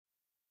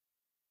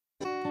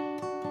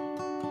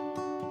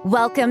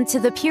Welcome to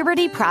the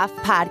Puberty Prof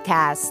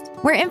podcast,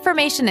 where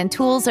information and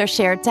tools are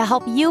shared to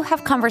help you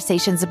have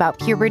conversations about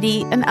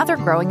puberty and other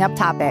growing up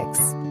topics.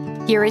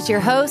 Here is your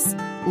host,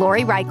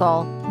 Lori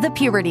Reichel, the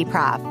Puberty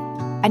Prof,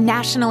 a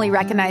nationally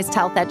recognized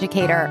health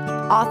educator,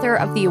 author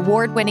of the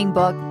award-winning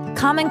book,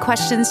 Common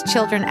Questions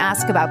Children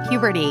Ask About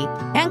Puberty,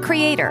 and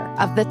creator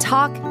of the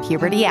Talk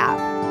Puberty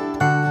app.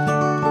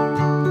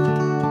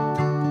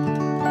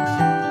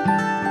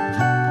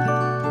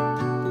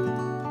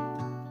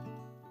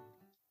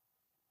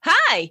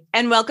 Hi,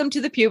 and welcome to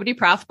the Puberty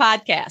Prof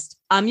podcast.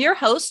 I'm your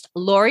host,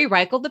 Lori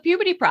Reichel, the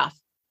Puberty Prof.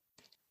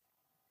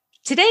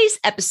 Today's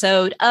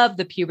episode of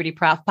the Puberty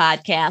Prof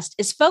podcast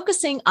is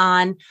focusing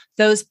on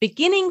those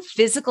beginning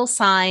physical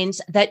signs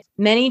that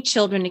many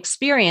children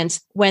experience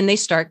when they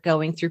start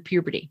going through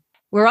puberty.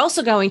 We're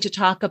also going to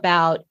talk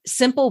about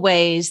simple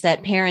ways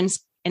that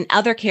parents and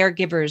other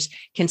caregivers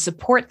can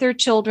support their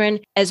children,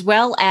 as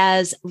well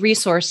as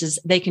resources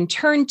they can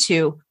turn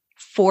to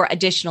for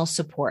additional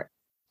support.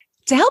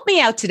 To help me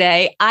out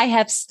today, I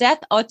have Steph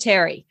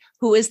Oteri,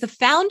 who is the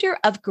founder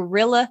of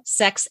Gorilla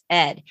Sex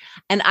Ed.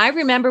 And I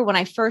remember when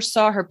I first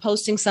saw her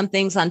posting some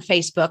things on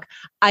Facebook,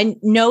 I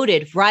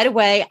noted right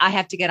away, I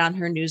have to get on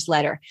her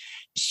newsletter.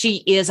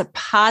 She is a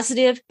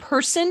positive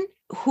person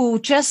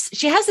who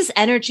she has this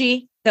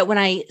energy that when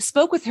I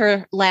spoke with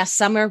her last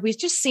summer, we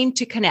just seemed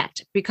to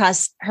connect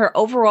because her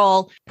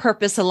overall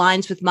purpose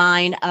aligns with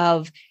mine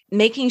of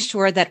making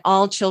sure that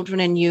all children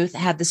and youth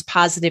have this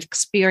positive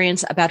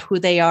experience about who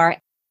they are.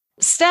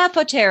 Steph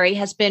Oteri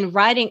has been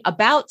writing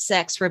about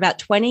sex for about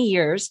 20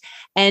 years,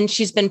 and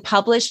she's been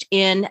published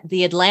in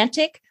The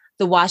Atlantic,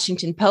 The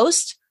Washington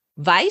Post,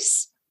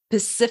 Vice,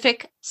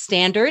 Pacific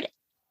Standard,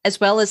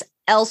 as well as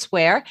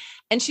elsewhere.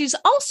 And she's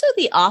also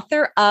the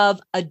author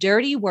of A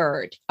Dirty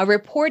Word, a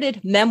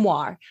reported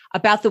memoir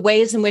about the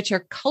ways in which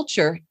our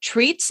culture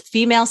treats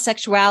female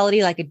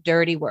sexuality like a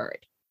dirty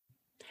word.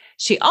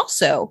 She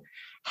also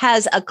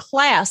has a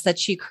class that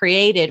she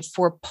created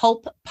for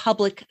Pulp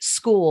Public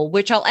School,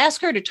 which I'll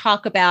ask her to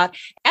talk about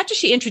after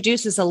she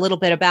introduces a little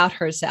bit about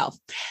herself.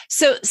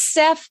 So,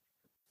 Steph,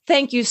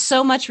 thank you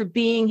so much for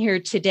being here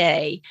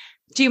today.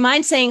 Do you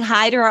mind saying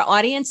hi to our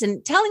audience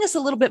and telling us a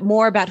little bit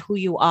more about who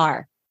you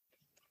are?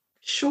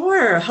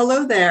 Sure.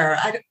 Hello there.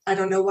 I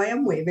don't know why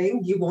I'm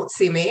waving. You won't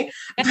see me,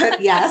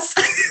 but yes,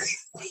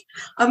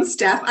 I'm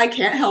Steph. I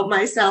can't help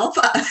myself.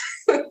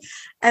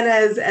 And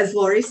as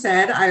Lori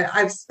said,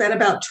 I've spent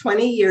about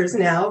 20 years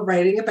now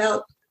writing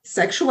about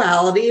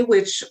sexuality,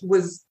 which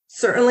was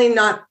certainly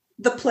not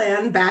the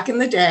plan back in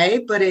the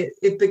day, but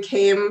it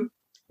became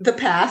the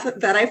path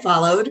that I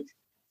followed.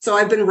 So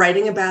I've been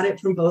writing about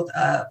it from both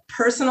a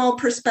personal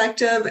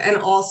perspective and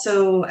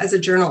also as a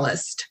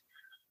journalist.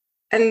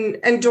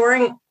 And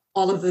during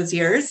all of those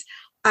years,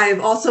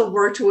 I've also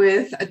worked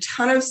with a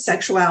ton of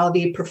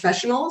sexuality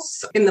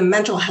professionals in the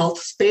mental health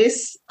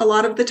space a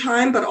lot of the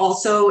time, but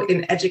also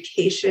in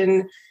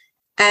education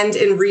and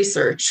in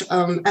research.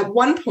 At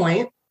one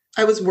point,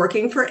 I was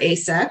working for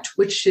ASECT,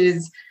 which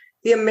is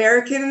the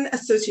American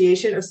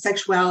Association of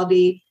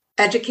Sexuality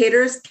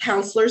Educators,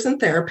 Counselors,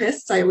 and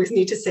Therapists. I always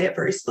need to say it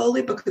very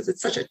slowly because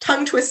it's such a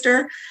tongue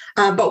twister.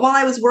 But while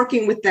I was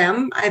working with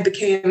them, I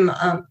became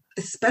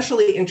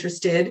especially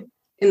interested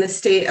in the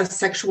state of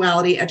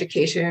sexuality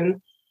education,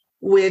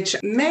 which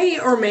may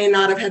or may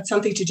not have had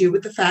something to do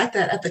with the fact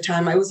that at the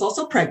time I was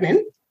also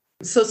pregnant.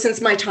 So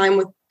since my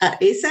time at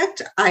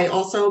ASECT, I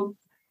also,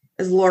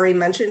 as Lori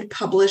mentioned,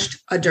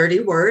 published A Dirty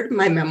Word,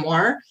 my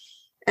memoir,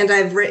 and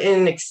I've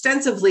written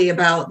extensively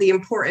about the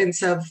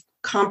importance of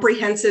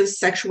comprehensive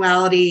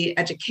sexuality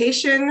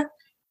education.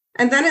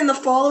 And then in the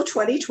fall of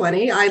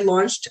 2020, I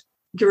launched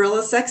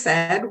Gorilla Sex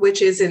Ed,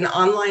 which is an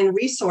online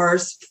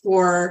resource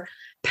for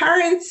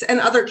parents and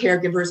other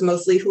caregivers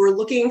mostly who are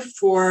looking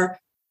for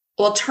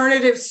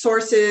alternative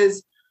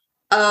sources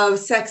of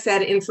sex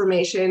ed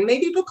information,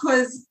 maybe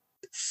because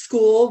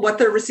what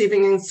they're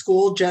receiving in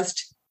school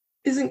just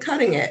isn't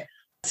cutting it.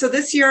 So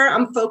this year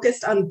I'm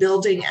focused on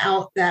building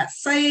out that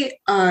site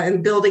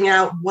and building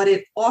out what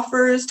it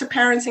offers to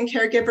parents and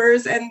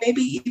caregivers and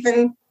maybe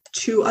even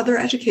to other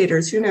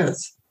educators. Who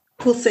knows?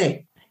 We'll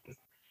see.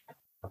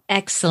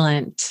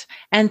 Excellent.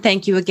 And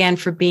thank you again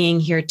for being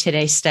here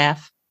today,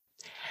 Steph.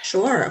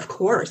 Sure, of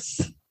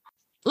course.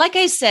 Like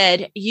I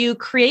said, you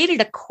created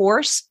a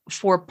course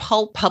for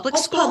Pulp Public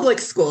School. Public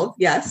School,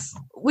 yes.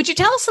 Would you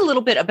tell us a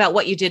little bit about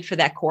what you did for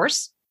that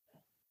course?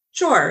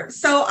 Sure.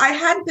 So I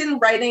had been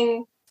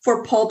writing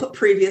for Pulp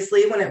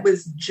previously when it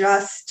was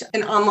just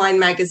an online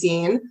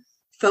magazine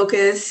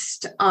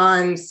focused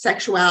on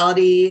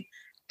sexuality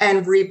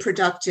and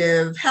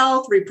reproductive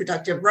health,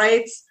 reproductive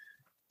rights.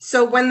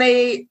 So when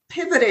they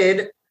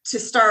pivoted to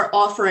start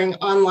offering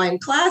online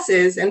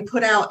classes and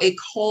put out a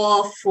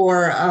call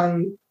for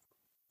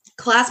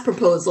class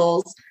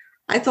proposals,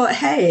 I thought,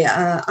 hey,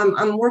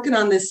 I'm working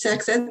on this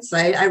sex ed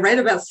site. I write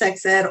about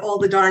sex ed all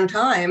the darn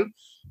time.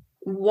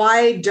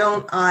 Why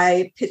don't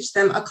I pitch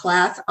them a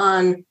class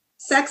on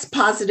sex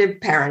positive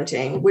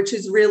parenting, which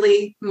is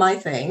really my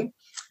thing?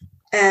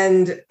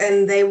 And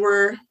they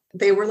were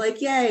they were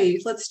like, yay,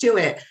 let's do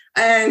it.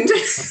 And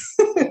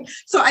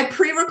so I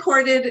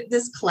pre-recorded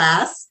this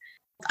class.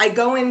 I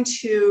go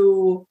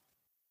into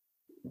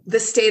the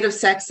state of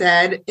sex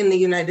ed in the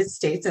United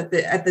States at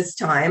this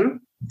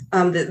time,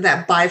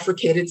 that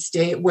bifurcated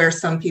state where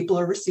some people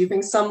are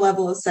receiving some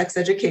level of sex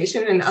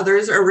education and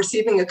others are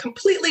receiving a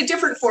completely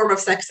different form of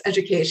sex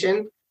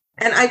education.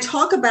 And I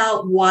talk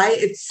about why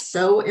it's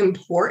so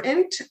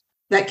important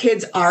that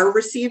kids are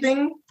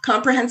receiving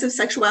comprehensive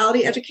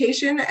sexuality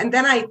education. And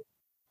then I,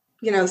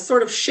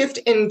 sort of shift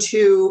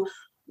into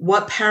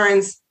what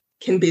parents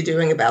can be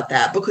doing about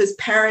that, because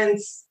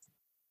parents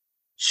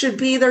should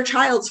be their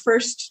child's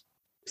first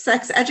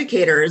sex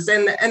educators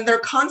and they're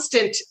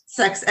constant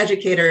sex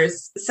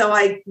educators. So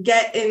I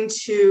get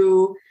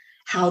into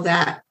how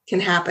that can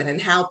happen and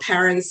how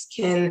parents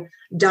can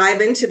dive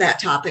into that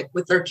topic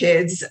with their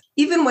kids,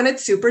 even when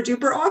it's super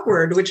duper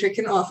awkward, which it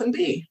can often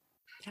be.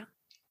 Yeah.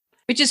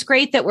 Which is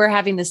great that we're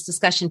having this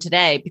discussion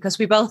today, because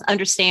we both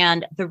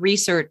understand the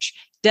research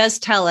does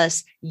tell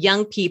us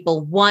young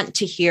people want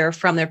to hear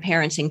from their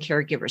parents and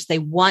caregivers. They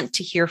want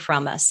to hear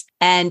from us.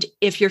 And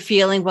if you're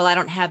feeling, well, I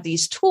don't have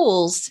these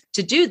tools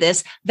to do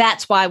this,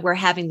 that's why we're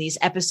having these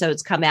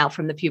episodes come out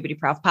from the Puberty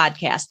Prof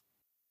podcast.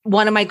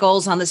 One of my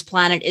goals on this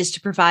planet is to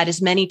provide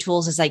as many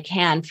tools as I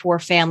can for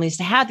families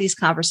to have these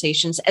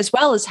conversations, as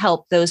well as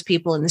help those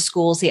people in the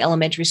schools, the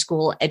elementary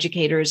school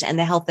educators and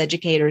the health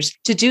educators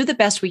to do the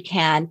best we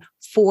can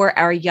for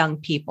our young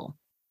people.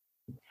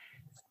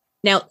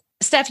 Now,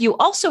 Steph, you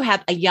also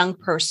have a young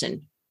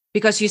person,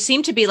 because you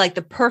seem to be like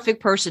the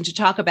perfect person to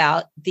talk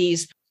about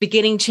these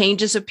beginning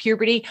changes of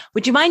puberty.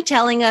 Would you mind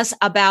telling us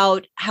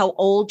about how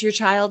old your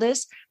child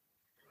is?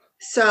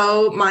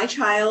 So my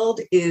child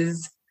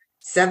is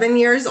 7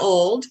 years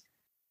old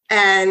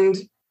and,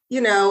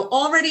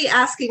 already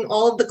asking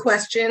all of the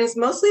questions,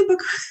 mostly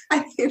because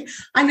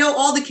I know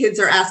all the kids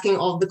are asking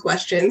all of the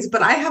questions,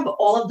 but I have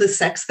all of the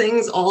sex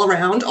things all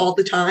around all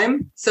the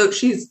time. So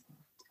she's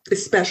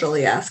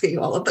especially asking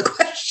all of the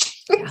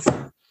questions.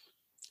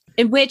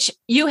 In which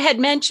you had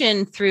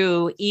mentioned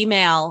through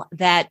email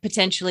that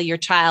potentially your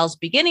child's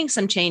beginning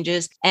some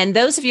changes. And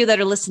those of you that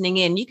are listening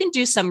in, you can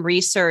do some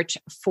research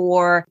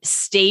for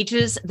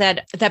stages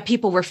that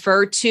people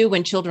refer to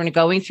when children are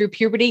going through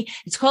puberty.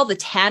 It's called the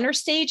Tanner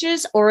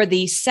stages or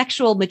the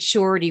sexual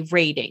maturity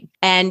rating.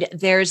 And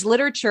there's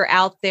literature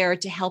out there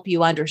to help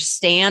you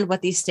understand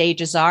what these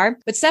stages are.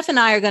 But Steph and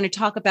I are going to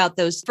talk about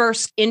those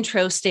first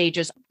intro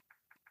stages.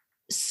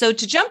 So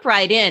to jump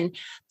right in,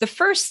 the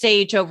first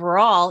stage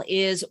overall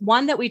is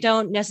one that we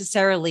don't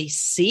necessarily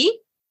see,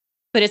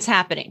 but it's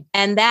happening.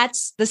 And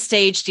that's the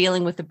stage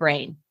dealing with the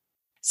brain.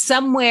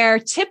 Somewhere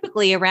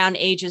typically around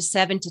ages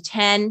 7 to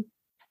 10,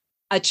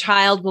 a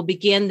child will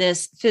begin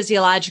this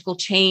physiological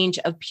change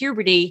of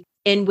puberty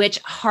in which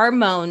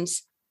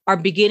hormones are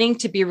beginning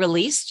to be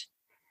released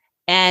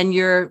and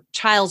your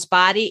child's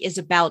body is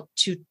about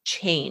to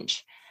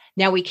change.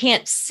 Now, we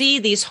can't see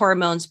these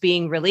hormones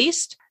being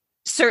released.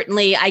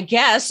 Certainly, I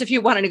guess, if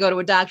you wanted to go to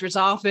a doctor's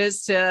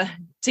office to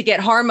get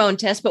hormone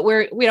tests, but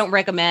we don't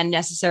recommend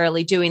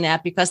necessarily doing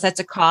that because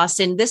that's a cost.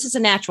 And this is a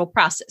natural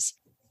process.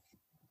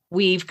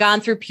 We've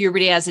gone through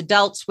puberty as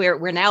adults.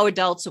 We're now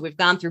adults, so we've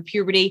gone through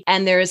puberty.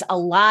 And there's a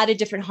lot of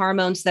different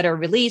hormones that are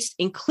released,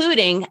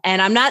 including,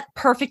 and I'm not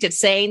perfect at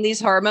saying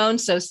these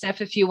hormones. So Steph,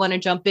 if you want to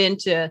jump in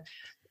to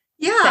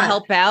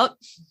help out,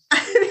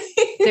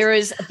 there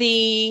is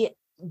the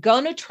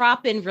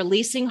gonadotropin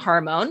releasing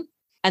hormone,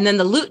 and then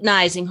the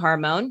luteinizing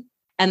hormone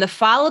and the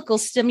follicle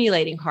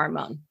stimulating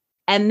hormone.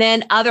 And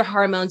then other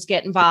hormones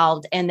get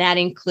involved, and that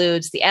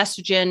includes the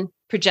estrogen,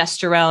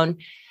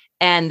 progesterone,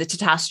 and the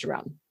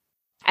testosterone.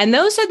 And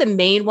those are the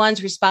main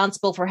ones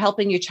responsible for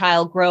helping your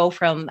child grow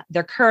from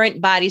their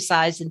current body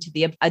size into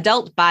the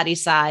adult body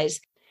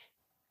size,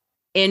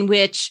 in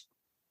which,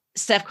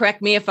 Steph,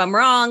 correct me if I'm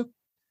wrong,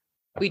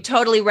 we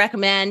totally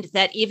recommend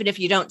that even if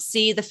you don't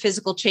see the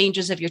physical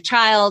changes of your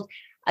child,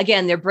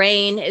 again, their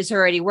brain is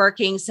already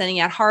working,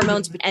 sending out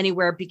hormones, but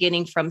anywhere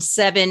beginning from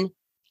 7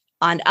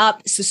 on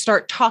up. So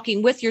start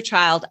talking with your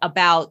child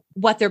about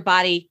what their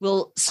body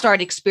will start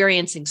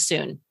experiencing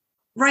soon.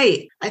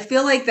 Right. I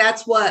feel like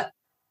that's what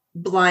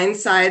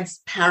blindsides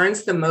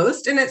parents the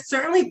most. And it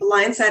certainly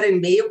blindsided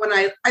me when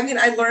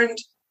I learned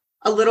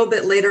a little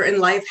bit later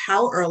in life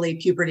how early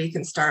puberty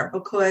can start,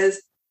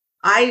 because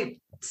I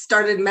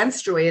started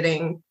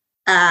menstruating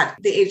at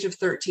the age of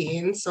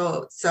 13.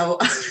 So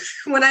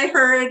when I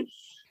heard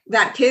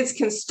that kids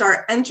can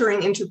start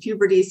entering into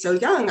puberty so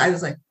young, I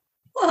was like,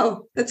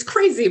 whoa, that's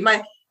crazy.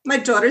 My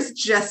daughter's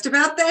just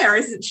about there,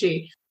 isn't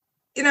she?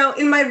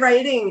 In my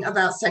writing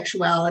about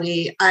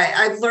sexuality,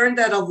 I've learned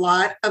that a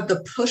lot of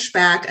the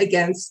pushback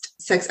against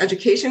sex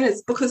education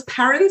is because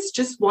parents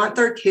just want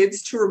their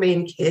kids to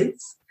remain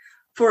kids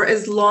for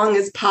as long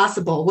as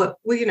possible,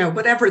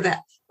 whatever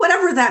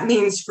that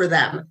means for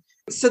them.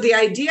 So the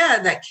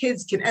idea that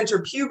kids can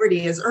enter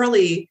puberty as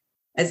early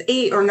as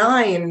 8 or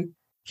 9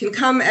 can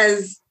come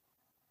as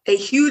a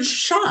huge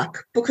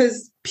shock,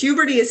 because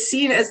puberty is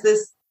seen as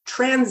this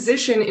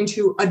transition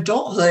into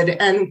adulthood.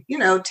 And,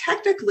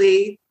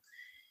 technically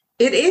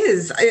It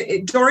is.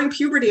 During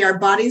puberty, our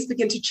bodies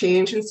begin to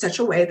change in such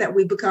a way that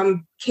we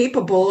become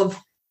capable of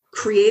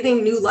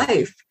creating new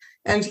life.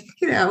 And,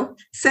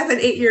 7,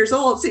 8 years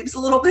old seems a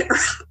little bit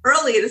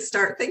early to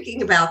start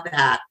thinking about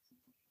that.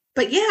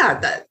 But yeah,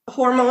 the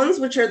hormones,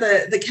 which are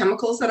the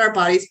chemicals that our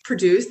bodies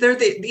produce, they're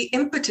the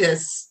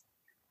impetus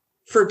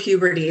for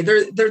puberty.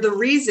 They're the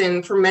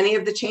reason for many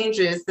of the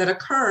changes that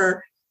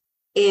occur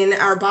in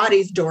our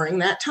bodies during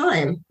that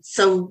time.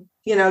 So,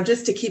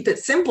 just to keep it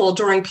simple,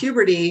 during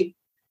puberty,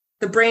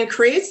 the brain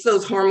creates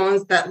those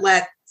hormones that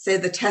let, say,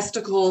 the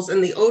testicles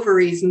and the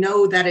ovaries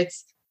know that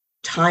it's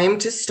time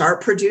to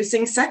start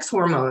producing sex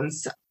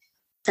hormones.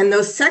 And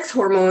those sex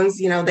hormones,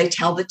 they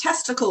tell the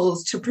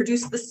testicles to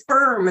produce the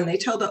sperm, and they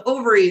tell the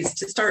ovaries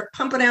to start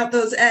pumping out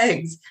those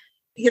eggs.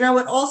 It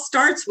all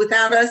starts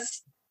without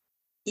us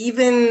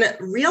even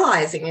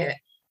realizing it.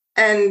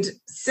 And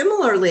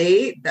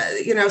similarly,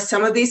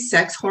 some of these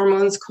sex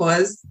hormones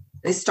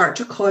start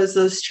to cause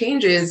those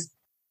changes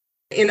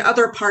in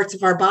other parts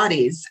of our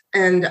bodies.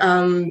 And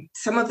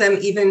some of them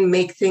even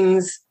make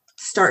things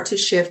start to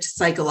shift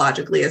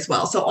psychologically as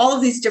well. So all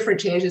of these different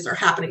changes are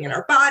happening in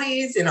our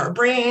bodies, in our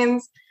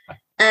brains.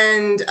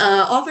 And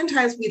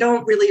oftentimes we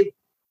don't really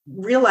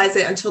realize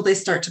it until they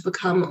start to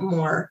become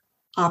more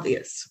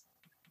obvious.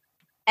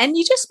 And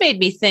you just made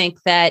me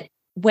think that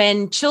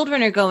when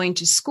children are going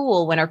to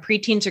school, when our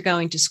preteens are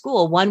going to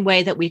school, one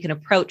way that we can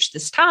approach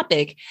this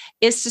topic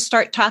is to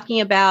start talking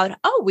about,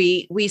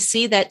 we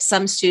see that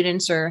some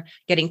students are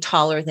getting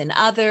taller than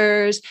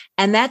others,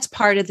 and that's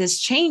part of this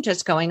change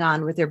that's going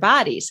on with their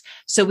bodies.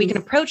 So we can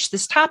approach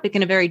this topic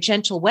in a very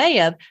gentle way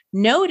of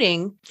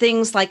noting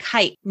things like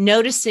height,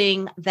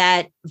 noticing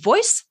that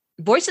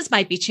voices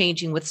might be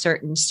changing with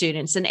certain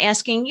students, and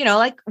asking,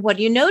 what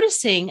are you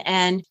noticing?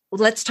 And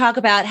let's talk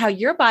about how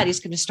your body's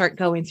going to start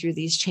going through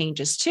these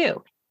changes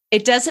too.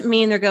 It doesn't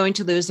mean they're going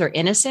to lose their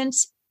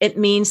innocence. It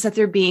means that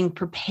they're being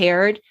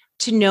prepared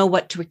to know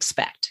what to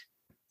expect.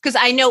 Because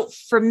I know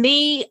for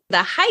me,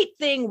 the height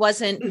thing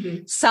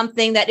wasn't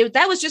something that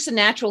was just a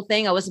natural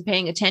thing. I wasn't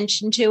paying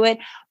attention to it,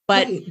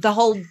 but the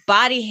whole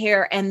body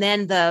hair and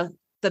then the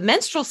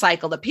menstrual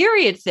cycle, the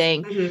period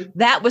thing,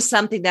 that was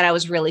something that I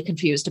was really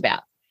confused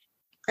about.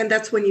 And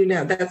that's when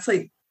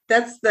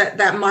that's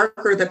that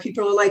marker that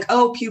people are like,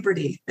 oh,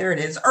 puberty, there it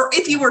is. Or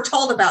if you were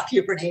told about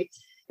puberty,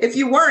 if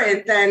you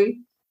weren't,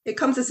 then it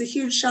comes as a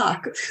huge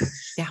shock.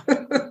 Yeah.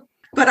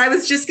 But I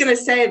was just going to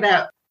say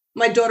that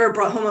my daughter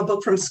brought home a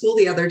book from school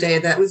the other day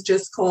that was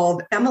just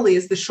called Emily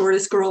is the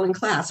Shortest Girl in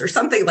Class or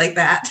something like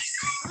that.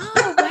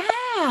 Oh,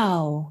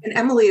 wow. And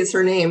Emily is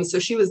her name. So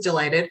she was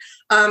delighted.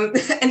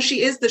 And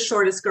she is the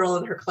shortest girl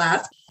in her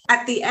class.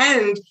 At the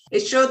end, it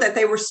showed that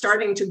they were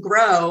starting to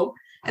grow.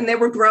 And they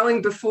were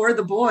growing before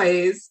the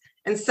boys.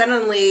 And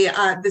suddenly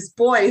this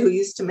boy who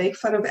used to make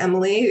fun of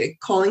Emily,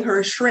 calling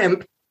her a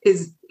shrimp,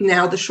 is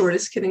now the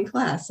shortest kid in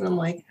class. And I'm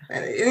like,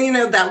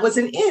 that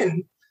wasn't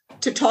in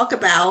to talk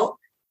about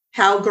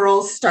how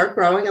girls start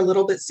growing a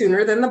little bit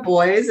sooner than the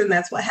boys. And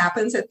that's what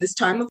happens at this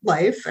time of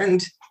life.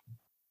 And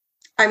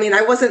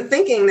I wasn't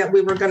thinking that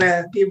we were going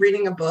to be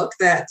reading a book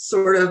that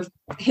sort of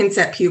hints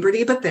at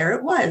puberty, but there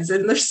it was.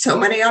 And there's so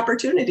many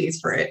opportunities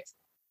for it.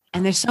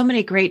 And there's so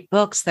many great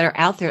books that are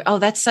out there. Oh,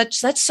 that's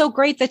so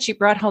great that you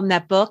brought home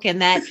that book, and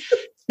that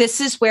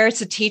this is where it's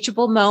a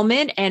teachable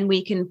moment and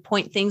we can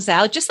point things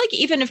out. Just like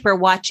even if we're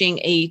watching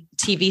a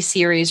TV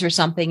series or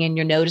something and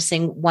you're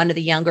noticing one of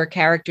the younger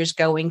characters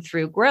going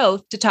through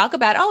growth, to talk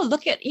about,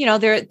 look at,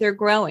 they're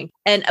growing.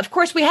 And of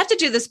course we have to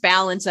do this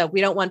balance of,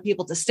 we don't want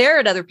people to stare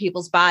at other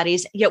people's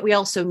bodies, yet we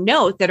also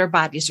note that our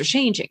bodies are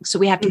changing. So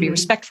we have to be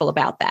respectful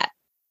about that.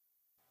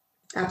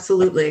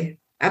 Absolutely.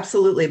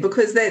 Absolutely,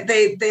 because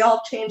they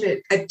all change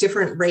it at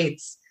different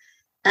rates.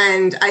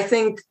 And I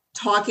think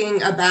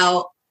talking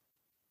about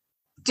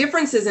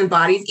differences in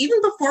bodies,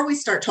 even before we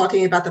start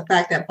talking about the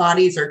fact that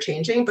bodies are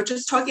changing, but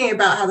just talking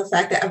about how the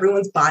fact that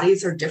everyone's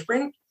bodies are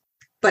different,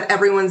 but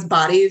everyone's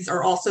bodies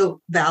are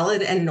also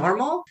valid and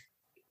normal.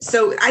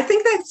 So I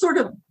think that sort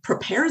of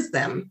prepares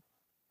them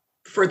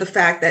for the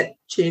fact that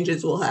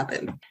changes will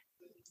happen.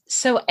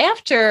 So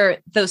after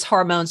those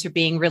hormones are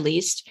being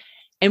released,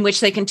 in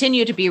which they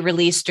continue to be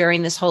released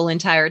during this whole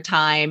entire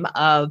time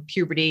of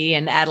puberty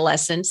and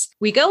adolescence,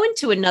 we go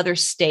into another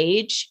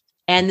stage.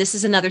 And this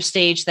is another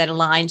stage that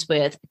aligns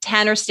with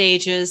Tanner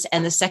stages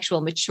and the sexual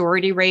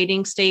maturity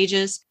rating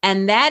stages.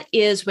 And that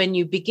is when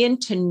you begin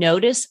to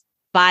notice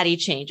body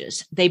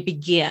changes. They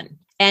begin.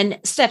 And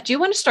Steph, do you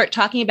want to start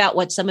talking about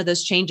what some of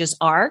those changes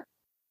are?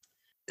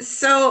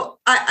 So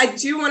I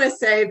do want to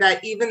say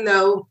that even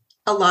though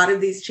a lot of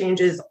these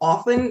changes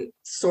often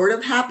sort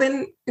of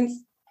happen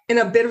in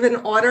a bit of an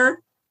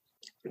order,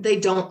 they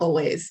don't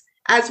always.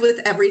 As with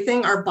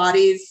everything, our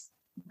bodies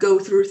go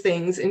through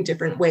things in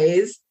different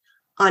ways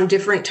on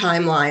different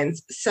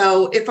timelines.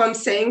 So if I'm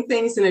saying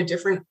things in a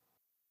different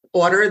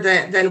order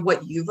than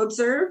what you've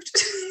observed,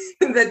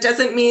 that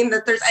doesn't mean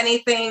that there's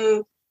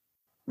anything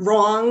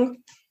wrong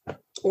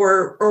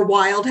or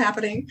wild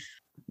happening.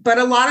 But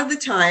a lot of the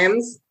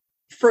times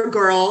for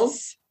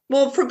girls,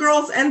 Well, for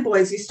girls and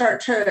boys, you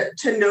start to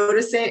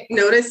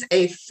notice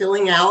a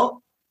filling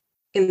out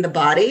in the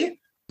body.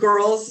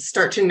 Girls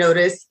start to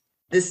notice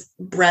this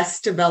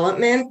breast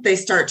development. They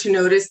start to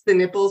notice the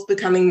nipples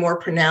becoming more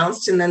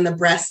pronounced, and then the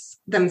breasts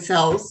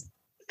themselves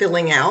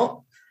filling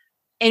out.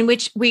 In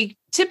which we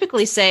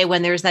typically say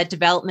when there's that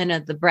development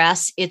of the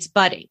breasts, it's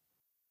budding.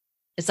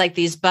 It's like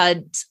these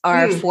buds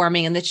are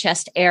forming in the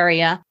chest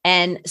area.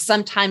 And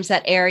sometimes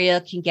that area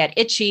can get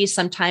itchy.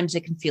 Sometimes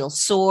it can feel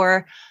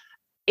sore.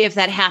 If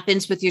that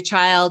happens with your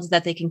child,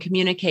 that they can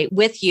communicate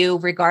with you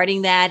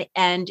regarding that.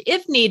 And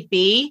if need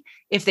be,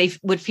 if they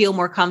would feel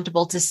more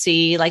comfortable to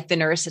see like the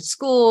nurse at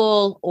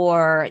school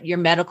or your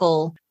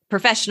medical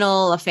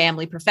professional, a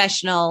family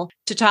professional,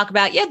 to talk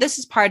about, this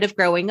is part of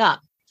growing up.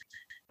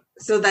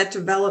 So that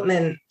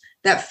development,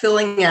 that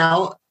filling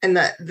out and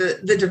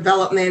the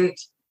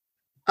development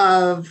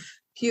of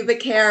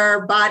pubic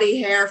hair,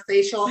 body hair,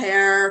 facial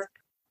hair,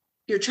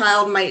 your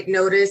child might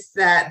notice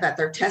that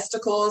their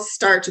testicles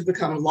start to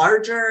become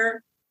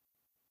larger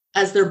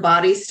as their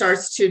body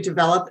starts to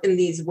develop in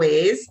these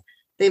ways.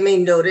 They may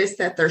notice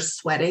that they're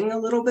sweating a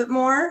little bit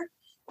more,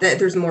 that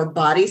there's more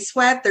body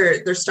sweat.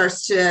 There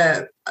starts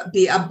to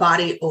be a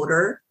body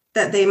odor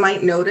that they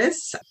might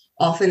notice,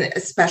 often,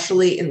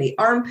 especially in the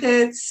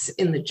armpits,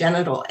 in the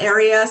genital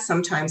area,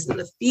 sometimes in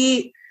the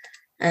feet.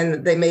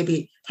 And they may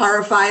be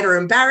horrified or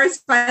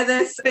embarrassed by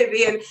this.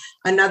 Maybe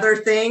another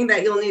thing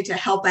that you'll need to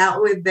help out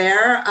with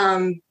there.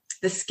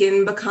 The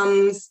skin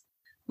becomes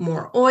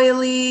more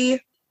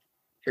oily.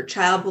 Your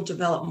child will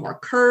develop more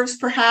curves,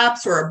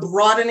 perhaps, or a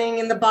broadening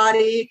in the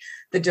body.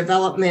 The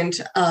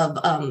development of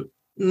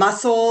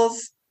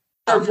muscles.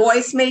 Their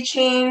voice may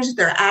change.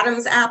 Their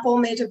Adam's apple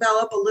may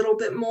develop a little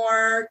bit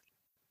more.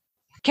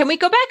 Can we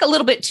go back a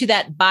little bit to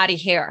that body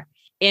hair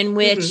in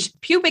which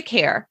pubic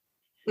hair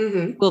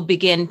will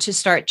begin to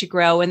start to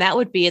grow? And that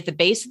would be at the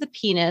base of the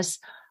penis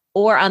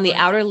or on the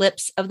outer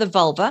lips of the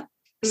vulva.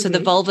 So the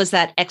vulva is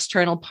that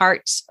external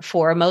parts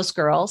for most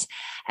girls,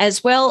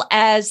 as well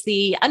as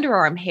the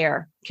underarm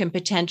hair can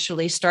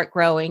potentially start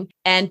growing.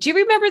 And do you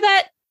remember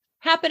that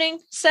happening,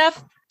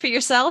 Steph, for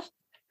yourself?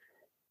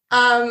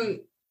 I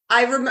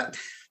remember.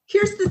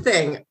 Here's the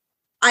thing.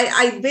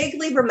 I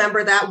vaguely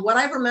remember that. What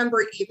I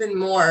remember even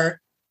more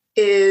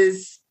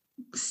is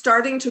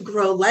starting to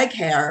grow leg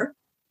hair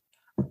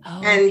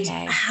and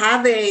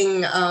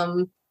having,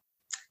 and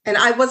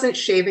I wasn't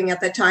shaving at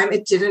the time.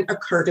 It didn't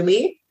occur to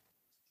me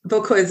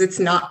because it's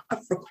not a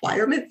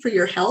requirement for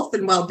your health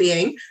and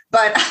well-being.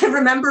 But I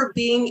remember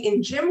being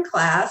in gym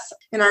class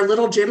in our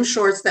little gym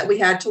shorts that we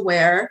had to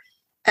wear,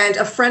 and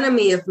a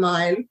frenemy of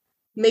mine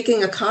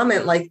making a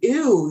comment like,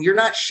 "Ew, you're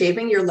not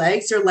shaving your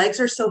legs. Your legs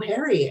are so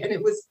hairy." And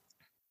it was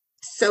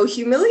so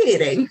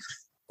humiliating.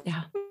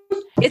 Yeah.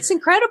 It's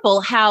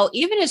incredible how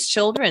even as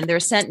children,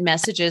 they're sent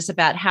messages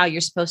about how you're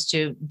supposed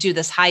to do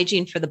this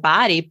hygiene for the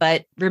body,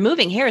 but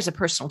removing hair is a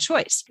personal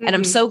choice. And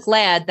I'm so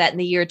glad that in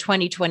the year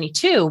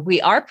 2022,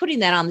 we are putting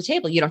that on the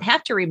table. You don't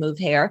have to remove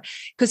hair,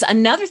 because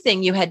another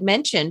thing you had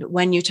mentioned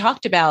when you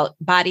talked about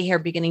body hair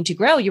beginning to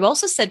grow, you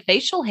also said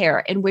facial hair,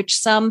 in which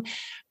some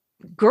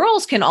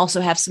girls can also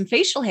have some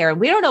facial hair. And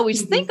we don't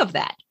always think of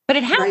that, but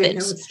it happens. Right,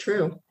 no, it's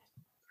true.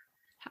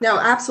 No,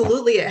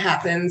 absolutely it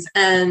happens.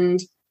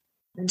 And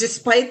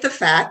despite the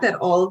fact that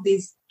all of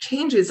these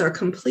changes are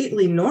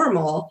completely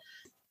normal,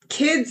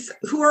 kids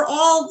who are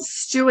all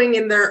stewing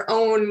in their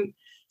own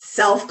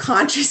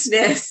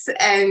self-consciousness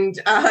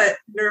and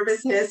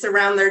nervousness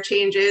around their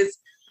changes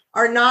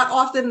are not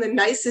often the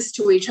nicest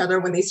to each other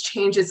when these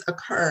changes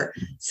occur.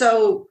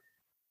 So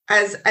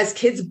as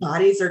kids'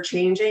 bodies are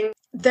changing,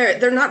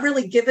 they're not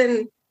really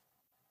given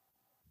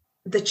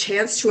the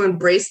chance to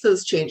embrace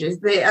those changes.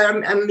 They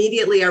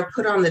immediately are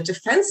put on the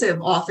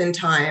defensive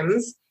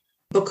oftentimes,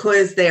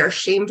 because they are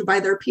shamed by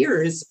their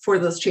peers for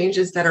those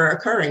changes that are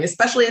occurring,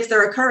 especially if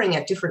they're occurring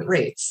at different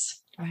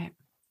rates. Right.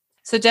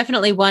 So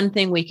definitely one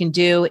thing we can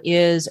do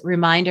is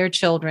remind our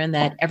children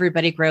that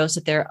everybody grows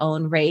at their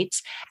own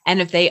rates. And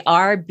if they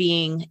are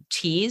being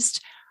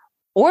teased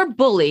or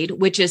bullied,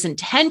 which is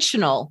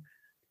intentional,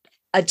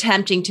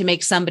 attempting to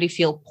make somebody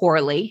feel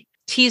poorly.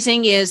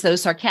 Teasing is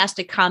those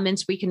sarcastic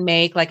comments we can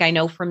make. Like I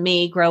know for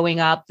me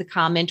growing up, the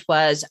comment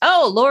was,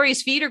 "Oh,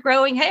 Lori's feet are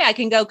growing. Hey, I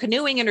can go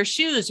canoeing in her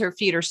shoes. Her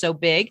feet are so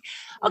big."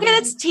 Okay,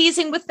 that's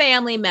teasing with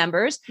family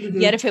members.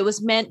 Yet if it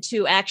was meant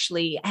to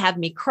actually have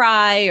me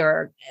cry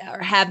or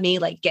have me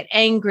like get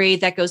angry,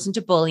 that goes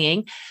into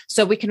bullying.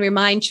 So we can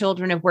remind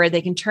children of where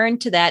they can turn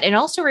to that, and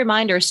also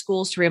remind our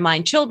schools to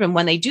remind children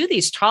when they do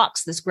these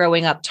talks, this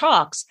growing up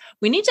talks,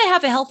 we need to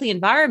have a healthy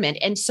environment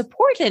and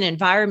support an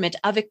environment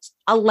of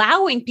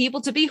allowing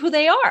people to be who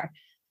they are.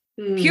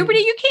 Puberty,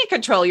 you can't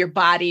control your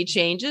body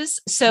changes.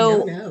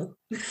 So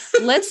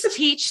let's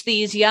teach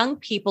these young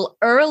people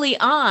early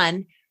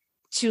on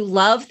to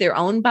love their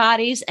own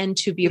bodies and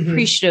to be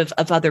appreciative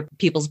of other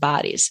people's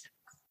bodies.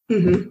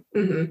 You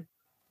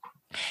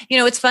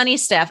know, it's funny,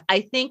 Steph.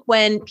 I think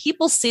when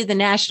people see the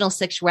National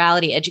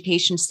Sexuality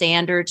Education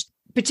Standards,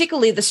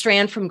 particularly the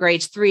strand from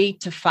grades 3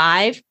 to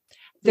 5,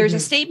 there's a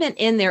statement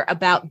in there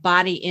about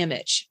body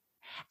image.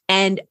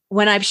 And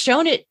when I've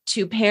shown it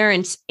to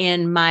parents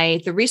in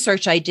the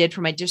research I did for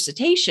my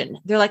dissertation,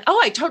 they're like,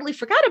 oh, I totally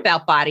forgot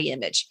about body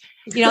image.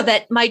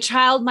 That my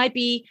child might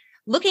be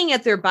looking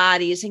at their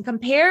bodies and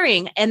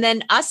comparing. And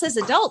then us as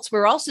adults,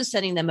 we're also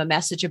sending them a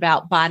message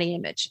about body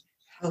image.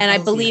 And I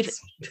believe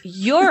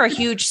you're a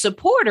huge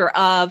supporter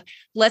of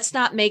let's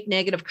not make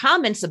negative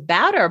comments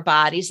about our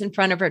bodies in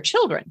front of our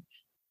children.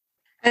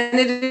 And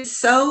it is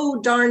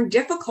so darn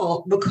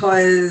difficult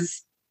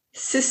because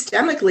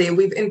systemically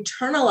we've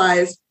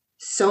internalized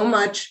so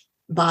much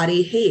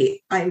body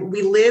hate.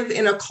 We live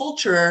in a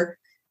culture,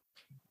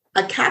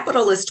 a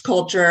capitalist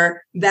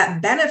culture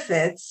that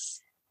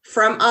benefits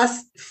from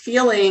us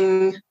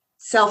feeling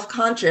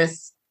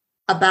self-conscious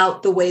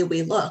about the way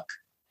we look.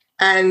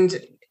 And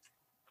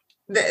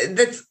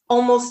that's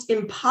almost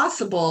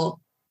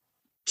impossible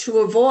to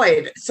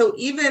avoid. So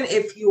even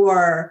if you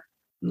are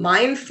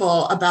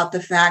mindful about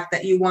the fact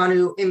that you want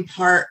to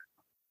impart,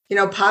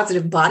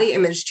 positive body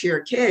image to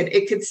your kid,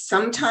 it could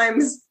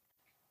sometimes,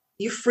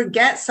 you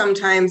forget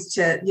sometimes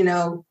to,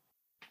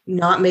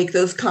 not make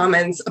those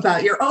comments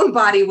about your own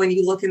body when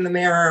you look in the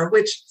mirror,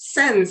 which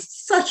sends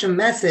such a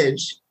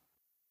message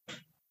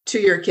to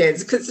your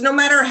kids. Because no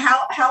matter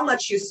how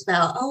much you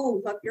spout,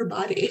 oh, love your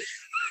body,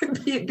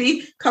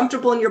 be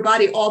comfortable in your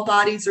body. All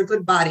bodies are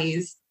good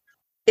bodies.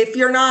 If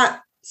you're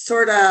not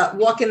sort of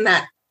walking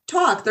that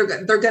talk,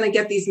 they're going to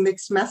get these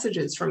mixed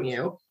messages from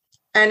you.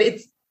 And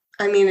it's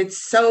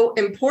so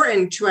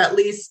important to at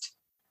least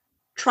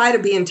try to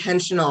be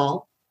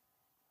intentional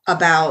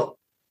about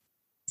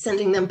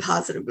sending them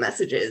positive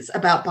messages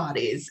about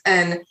bodies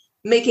and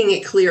making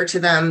it clear to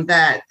them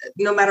that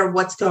no matter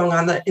what's going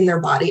on in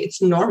their body,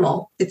 it's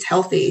normal, it's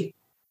healthy.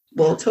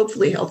 Well, it's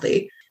hopefully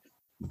healthy,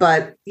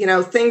 but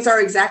things are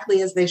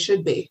exactly as they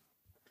should be.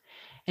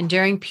 And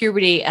during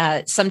puberty,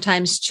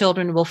 sometimes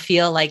children will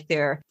feel like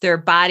their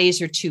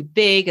bodies are too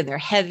big and they're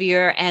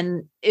heavier.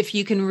 And if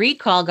you can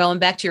recall, going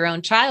back to your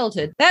own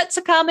childhood, that's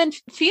a common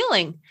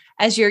feeling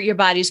as your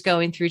body's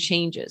going through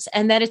changes,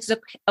 and that it's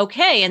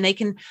okay. And they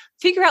can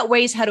figure out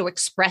ways how to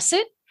express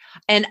it.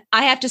 And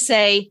I have to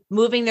say,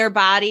 moving their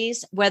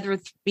bodies, whether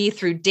it be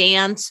through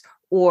dance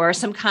or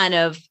some kind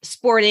of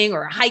sporting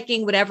or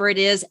hiking, whatever it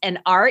is, and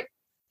art,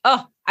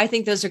 I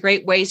think those are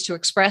great ways to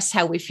express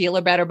how we feel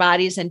about our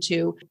bodies and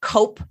to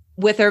cope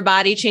with our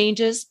body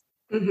changes.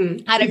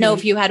 Mm-hmm. I don't know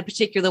if you had a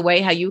particular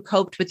way how you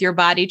coped with your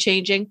body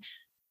changing.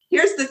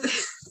 Here's the thing.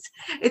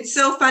 It's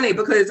so funny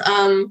because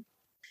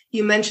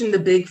you mentioned the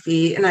big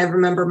feet, and I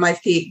remember my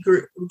feet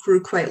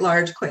grew quite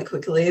large quite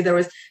quickly. There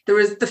was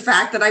the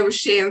fact that I was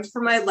shamed for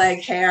my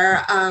leg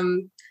hair.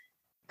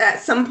 At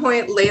some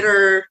point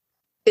later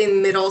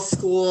in middle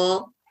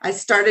school, I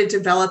started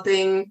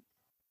developing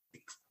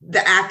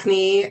the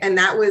acne, and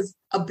that was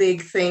a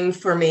big thing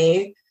for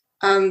me.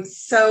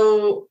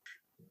 So,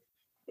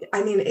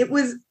 it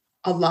was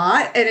a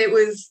lot, and it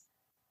was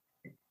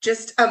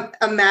just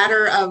a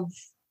matter of,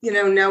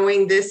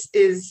 knowing this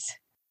is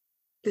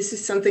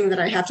something that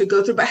I have to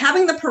go through, but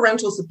having the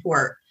parental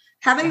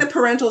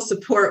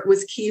support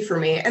was key for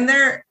me. And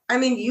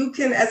you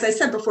can, as I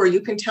said before, you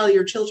can tell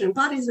your children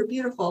bodies are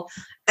beautiful.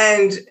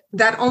 And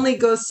that only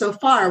goes so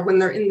far when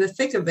they're in the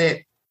thick of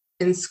it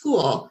in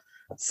school.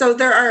 So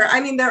there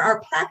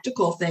are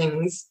practical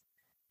things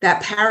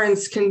that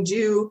parents can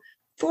do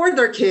for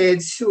their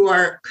kids who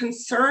are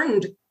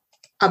concerned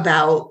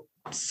about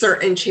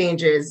certain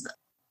changes,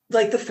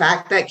 like the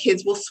fact that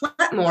kids will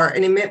sweat more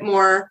and emit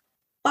more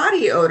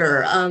body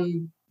odor.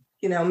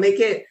 Make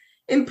it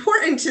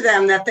important to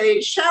them that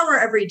they shower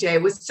every day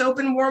with soap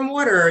and warm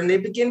water, and they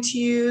begin to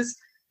use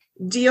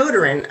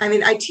deodorant.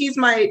 I tease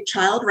my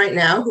child right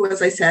now, who,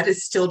 as I said,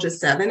 is still just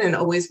 7 and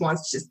always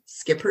wants to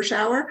skip her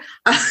shower.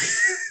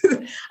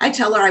 I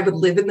tell her I would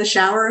live in the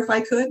shower if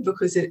I could,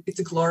 because it's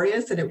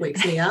glorious and it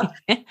wakes me up.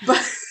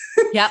 But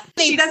yep.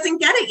 She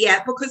doesn't get it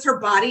yet because her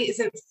body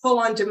isn't full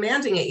on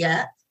demanding it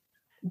yet.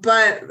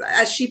 But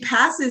as she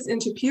passes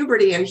into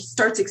puberty and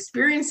starts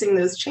experiencing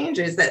those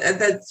changes,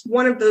 that's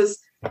one of those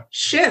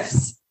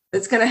shifts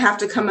that's going to have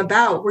to come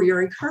about, where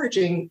you're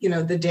encouraging,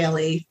 the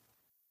daily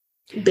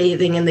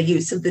bathing and the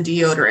use of the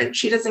deodorant.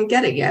 She doesn't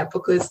get it yet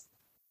because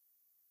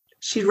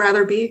she'd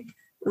rather be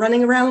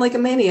running around like a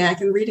maniac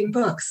and reading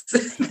books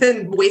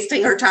than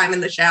wasting her time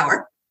in the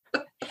shower.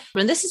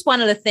 And this is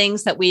one of the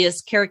things that we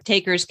as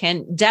caretakers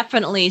can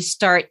definitely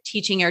start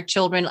teaching our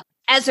children.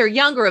 As they're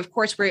younger, of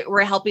course,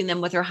 we're helping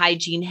them with their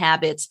hygiene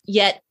habits.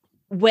 Yet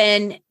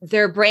when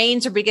their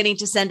brains are beginning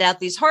to send out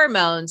these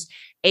hormones,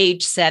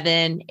 age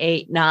 7,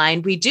 8,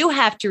 9, we do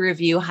have to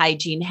review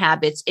hygiene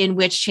habits, in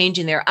which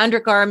changing their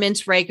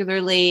undergarments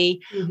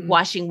regularly,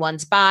 washing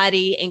one's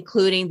body,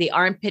 including the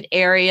armpit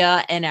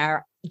area and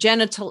our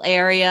genital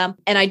area.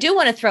 And I do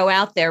want to throw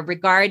out there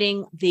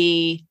regarding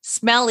the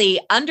smelly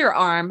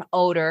underarm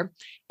odor.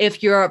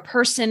 If you're a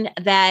person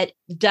that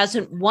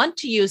doesn't want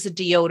to use a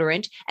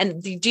deodorant,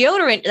 and the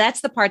deodorant,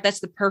 that's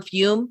the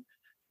perfume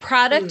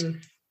product.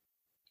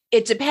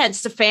 It depends.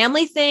 It's a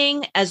family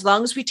thing, as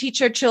long as we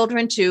teach our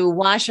children to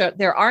wash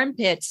their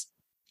armpits.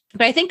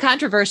 But I think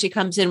controversy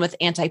comes in with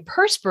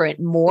antiperspirant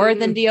more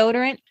than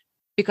deodorant.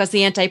 because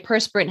the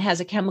antiperspirant has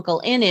a chemical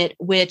in it,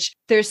 which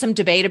there's some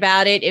debate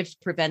about it, if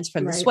it prevents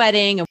from the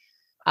sweating.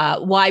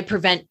 Why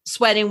prevent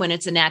sweating when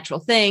it's a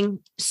natural thing?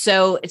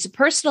 So it's a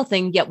personal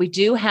thing, yet we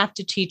do have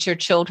to teach our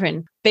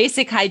children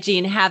basic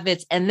hygiene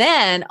habits, and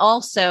then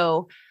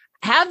also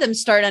have them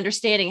start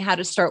understanding how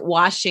to start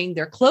washing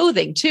their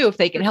clothing too, if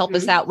they can help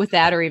us out with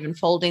that, or even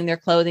folding their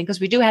clothing, because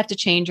we do have to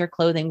change our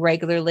clothing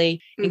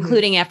regularly,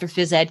 including after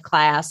phys ed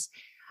class.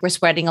 We're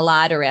sweating a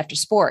lot, or after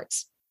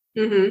sports.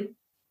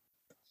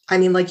 I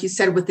mean, like you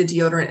said, with the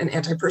deodorant and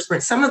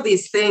antiperspirant, some of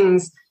these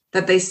things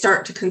that they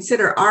start to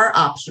consider are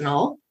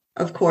optional.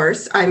 Of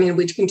course. I mean,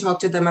 we can talk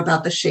to them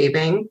about the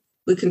shaving.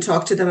 We can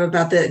talk to them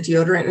about the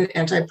deodorant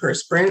and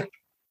antiperspirant.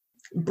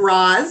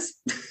 Bras.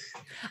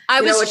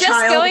 I was just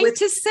going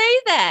to say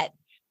that.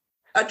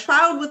 A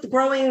child with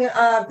growing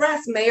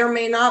breasts may or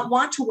may not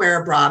want to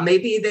wear a bra.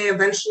 Maybe they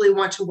eventually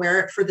want to wear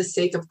it for the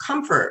sake of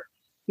comfort.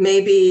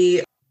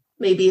 Maybe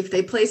if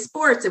they play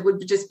sports, it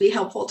would just be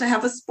helpful to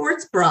have a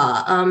sports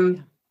bra.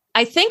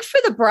 I think for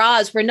the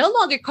bras, we're no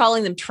longer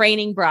calling them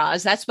training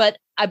bras. That's what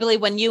I believe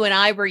when you and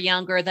I were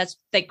younger,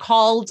 they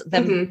called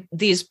them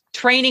these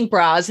training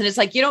bras. And it's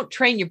like, you don't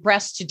train your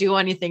breasts to do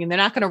anything, and they're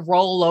not going to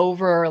roll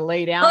over or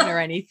lay down or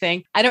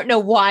anything. I don't know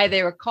why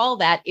they were called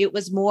that. It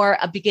was more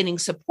a beginning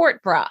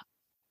support bra.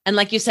 And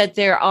like you said,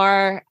 there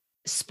are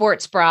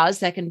sports bras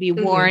that can be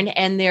worn,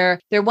 and they're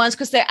ones,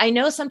 because I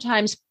know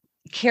sometimes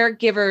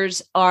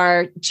caregivers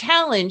are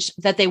challenged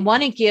that they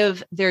want to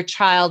give their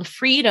child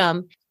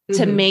freedom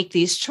to make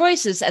these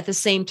choices. At the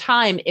same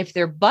time, if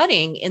they're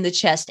budding in the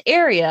chest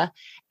area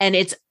and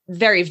it's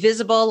very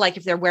visible, like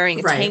if they're wearing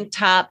a tank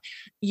top,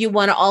 you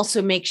want to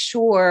also make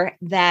sure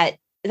that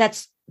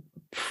that's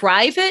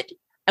private,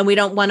 and we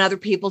don't want other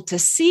people to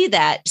see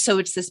that. So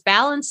it's this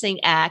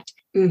balancing act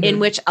in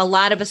which a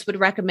lot of us would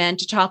recommend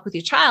to talk with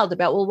your child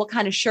about, well, what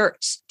kind of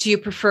shirts do you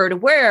prefer to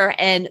wear?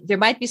 And there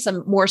might be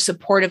some more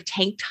supportive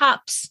tank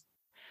tops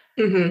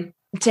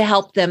to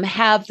help them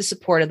have the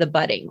support of the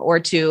budding, or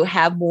to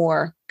have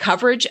more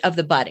coverage of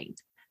the budding.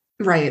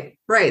 Right.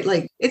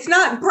 Like, it's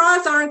not,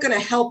 bras aren't going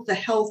to help the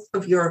health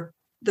of your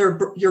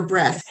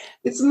breast.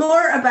 It's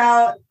more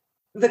about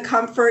the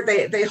comfort.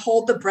 They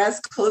hold the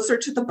breast closer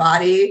to the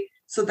body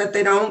so that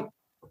they don't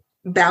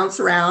bounce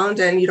around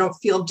and you don't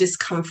feel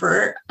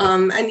discomfort.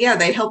 And yeah,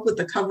 they help with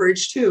the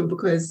coverage too,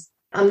 because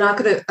I'm not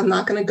going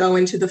to go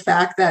into the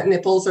fact that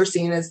nipples are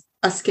seen as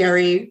a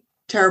scary,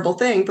 terrible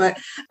thing, but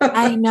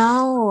I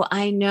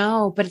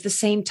know. But at the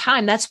same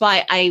time, that's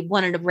why I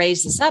wanted to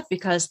raise this up,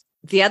 because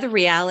the other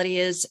reality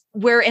is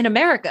we're in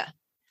America.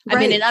 I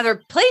mean, in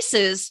other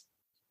places,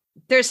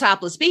 there's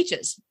topless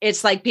beaches.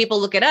 It's like people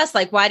look at us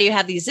like, why do you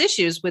have these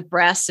issues with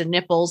breasts and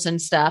nipples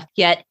and stuff?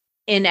 Yet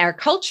in our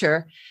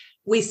culture,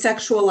 we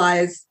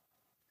sexualize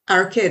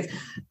our kids.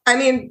 I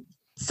mean,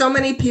 so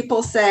many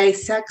people say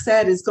sex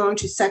ed is going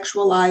to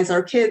sexualize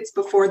our kids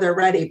before they're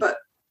ready, but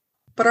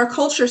our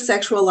culture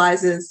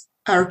sexualizes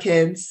our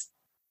kids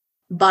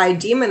by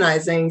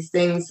demonizing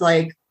things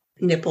like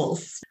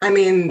nipples. I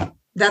mean,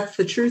 that's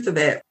the truth of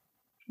it.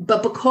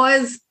 But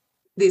because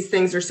these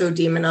things are so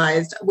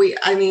demonized, we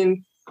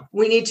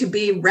need to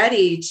be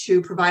ready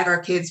to provide our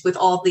kids with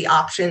all the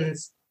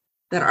options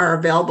that are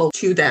available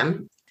to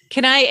them.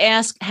 Can I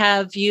ask,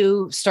 have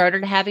you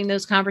started having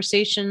those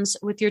conversations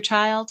with your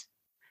child?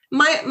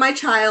 My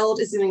child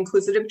is an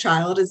inquisitive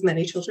child, as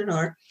many children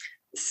are.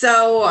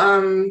 So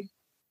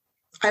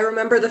I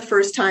remember the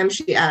first time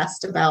she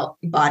asked about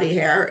body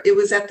hair. It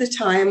was at the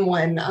time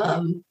when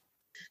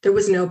there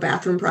was no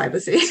bathroom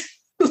privacy.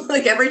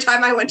 Like every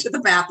time I went to the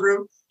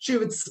bathroom, she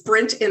would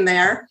sprint in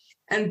there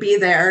and be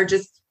there,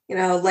 just,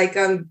 like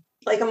I'm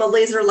a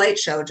laser light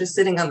show, just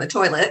sitting on the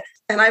toilet.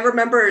 And I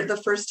remember the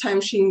first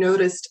time she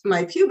noticed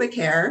my pubic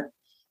hair,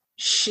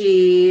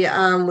 she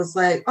was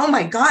like, "Oh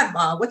my God,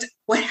 Ma,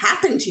 what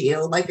happened to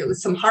you?" Like it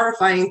was some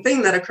horrifying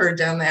thing that occurred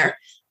down there.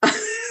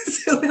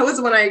 So that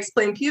was when I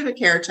explained pubic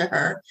hair to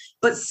her.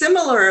 But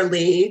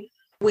similarly,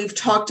 we've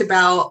talked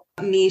about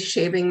me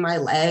shaving my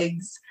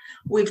legs.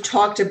 We've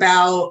talked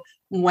about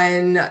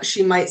when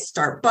she might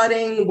start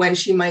budding, when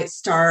she might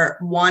start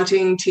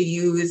wanting to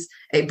use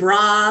a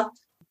bra.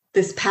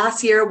 This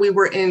past year, we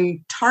were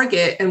in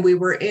Target and we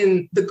were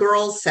in the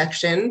girls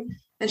section.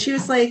 And she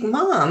was like,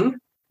 "Mom,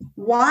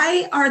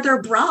 why are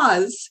there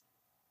bras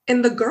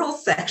in the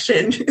girls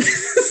section?"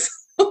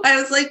 So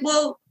I was like,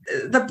 well,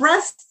 the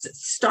breasts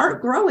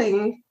start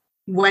growing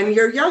when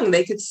you're young.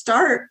 They could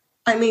start,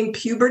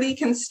 puberty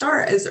can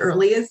start as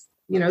early as,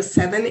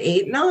 7,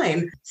 8,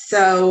 9.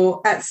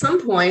 So at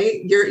some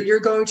point you're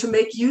going to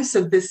make use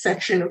of this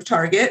section of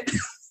Target,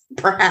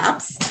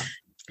 perhaps,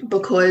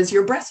 because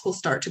your breasts will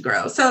start to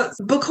grow. So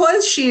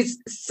because she's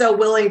so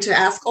willing to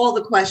ask all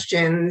the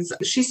questions,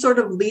 she sort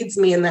of leads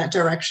me in that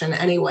direction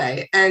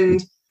anyway.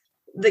 And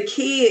the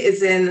key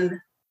is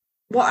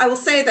I will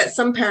say that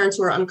some parents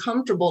who are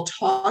uncomfortable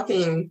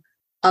talking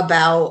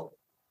about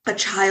a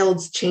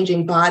child's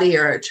changing body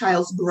or a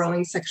child's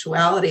growing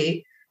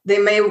sexuality, they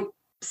may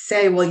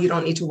say, well, you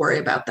don't need to worry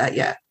about that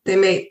yet. They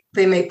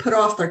may put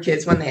off their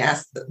kids when they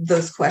ask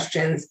those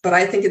questions, but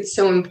I think it's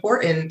so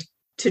important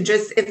to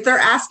just, if they're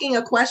asking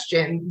a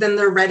question, then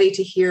they're ready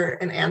to hear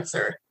an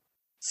answer.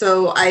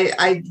 So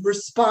I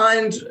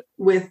respond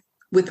with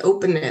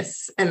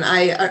openness, and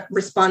I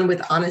respond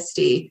with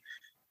honesty.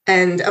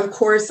 And of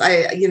course,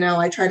 I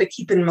try to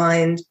keep in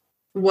mind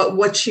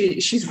what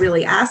she's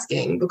really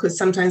asking, because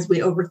sometimes we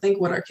overthink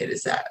what our kid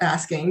is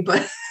asking,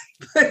 but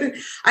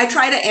I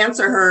try to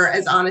answer her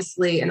as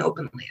honestly and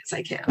openly as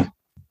I can.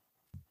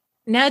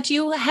 Now, do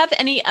you have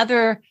any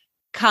other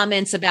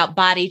comments about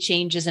body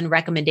changes and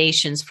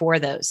recommendations for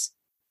those?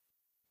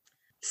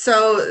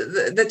 So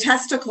the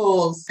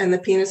testicles and the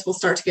penis will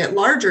start to get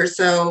larger.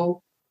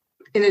 So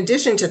in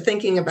addition to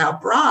thinking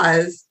about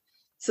bras,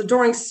 so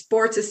during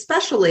sports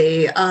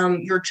especially,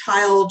 your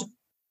child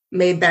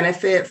may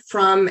benefit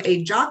from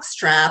a jock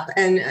strap,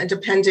 and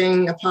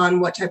depending upon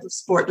what type of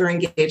sport they're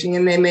engaging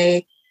in, they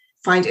may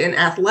find an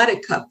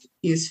athletic cup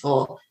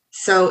useful.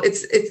 So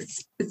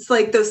it's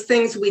like those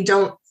things we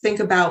don't think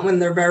about when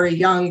they're very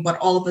young, but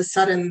all of a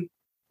sudden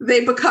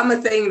they become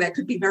a thing that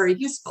could be very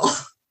useful.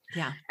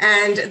 Yeah.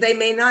 And they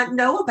may not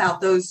know about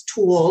those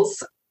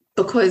tools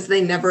because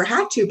they never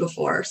had to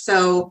before.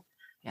 So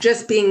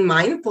just being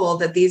mindful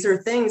that these are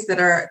things that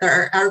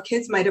our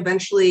kids might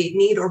eventually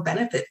need or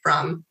benefit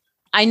from.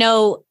 I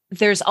know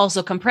there's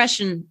also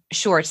compression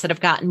shorts that have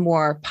gotten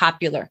more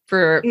popular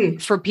for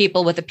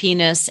people with a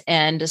penis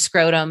and a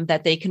scrotum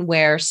that they can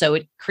wear. So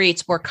it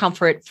creates more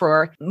comfort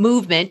for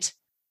movement,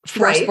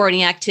 for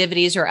sporting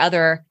activities or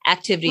other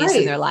activities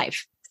in their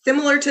life.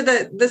 Similar to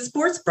the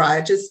sports bra,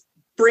 it just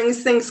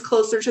brings things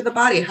closer to the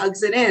body,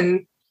 hugs it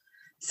in,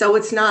 so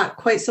it's not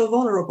quite so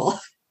vulnerable.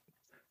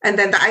 And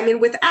then,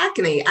 with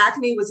acne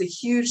was a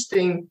huge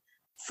thing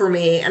for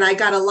me, and I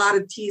got a lot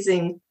of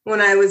teasing when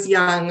I was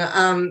young.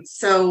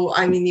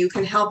 You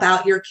can help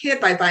out your kid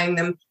by buying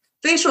them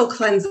facial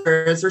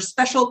cleansers or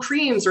special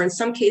creams, or in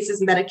some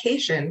cases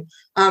medication.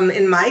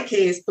 In my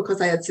case, because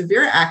I had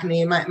severe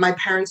acne, my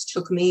parents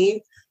took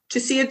me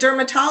to see a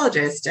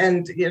dermatologist,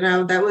 and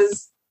that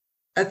was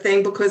a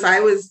thing because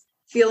I was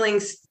feeling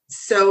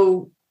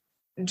so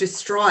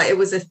distraught. It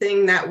was a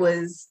thing that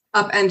was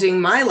upending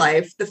my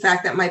life. The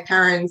fact that my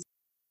parents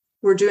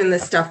were doing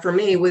this stuff for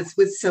me was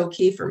so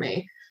key for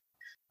me.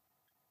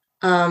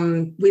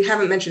 We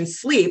haven't mentioned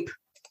sleep.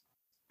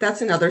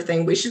 That's another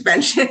thing we should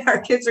mention. Our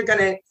kids are going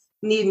to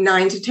need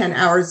 9 to 10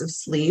 hours of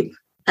sleep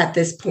at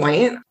this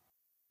point.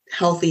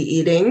 Healthy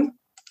eating.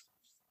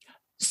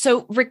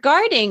 So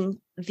regarding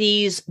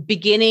these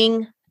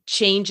beginning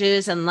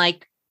changes, and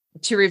like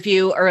to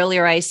review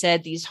earlier, I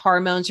said these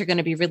hormones are going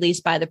to be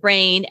released by the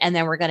brain, and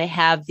then we're going to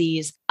have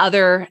these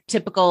other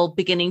typical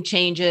beginning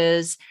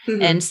changes.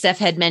 Mm-hmm. And Steph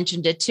had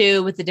mentioned it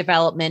too, with the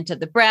development of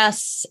the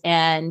breasts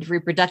and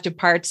reproductive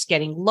parts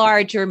getting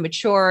larger,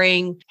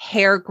 maturing,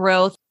 hair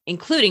growth,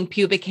 including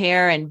pubic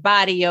hair and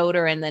body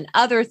odor, and then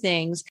other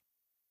things.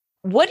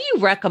 What do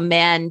you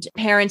recommend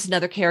parents and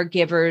other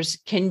caregivers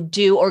can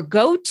do or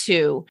go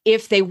to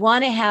if they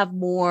want to have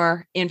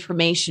more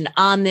information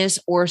on this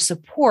or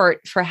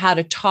support for how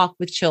to talk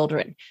with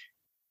children?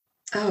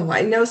 Oh,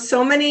 I know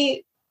so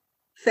many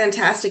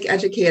fantastic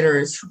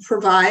educators who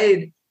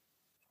provide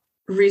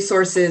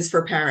resources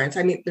for parents.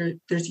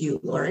 There's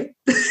you, Lori.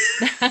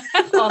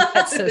 Oh,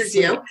 that's so there's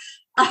sweet.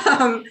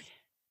 You.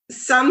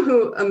 Some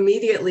who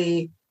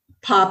immediately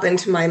pop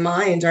into my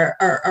mind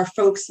are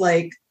folks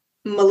like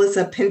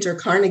Melissa Pinter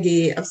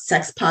Carnegie of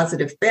Sex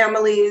Positive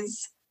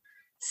Families,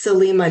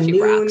 Salima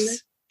Noon,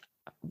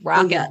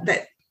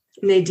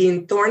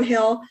 Nadine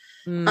Thornhill.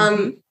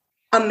 Mm-hmm.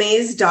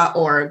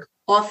 Amaze.org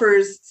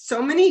offers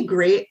so many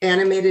great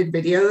animated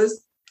videos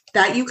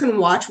that you can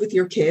watch with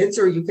your kids,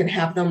 or you can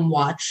have them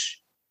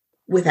watch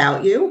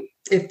without you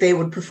if they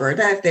would prefer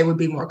that, if they would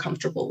be more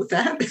comfortable with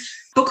that.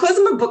 Because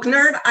I'm a book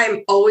nerd,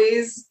 I'm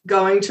always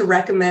going to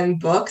recommend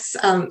books.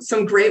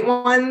 Some great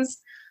ones.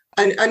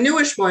 A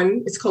newish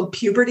one, it's called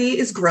Puberty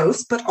is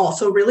Gross, but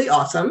also really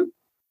awesome.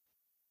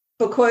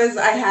 Because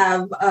I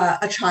have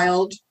a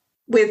child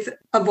with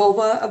a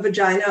vulva, a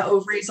vagina,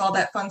 ovaries, all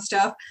that fun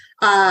stuff.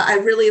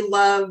 I really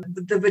love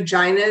the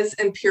Vaginas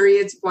and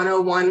Periods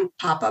 101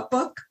 pop-up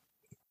book.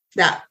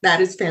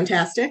 That is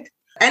fantastic.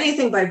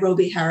 Anything by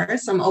Roby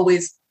Harris, I'm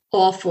always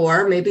all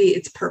for. Maybe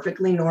It's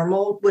Perfectly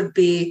Normal would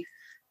be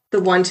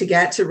the one to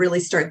get to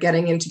really start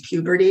getting into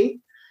puberty.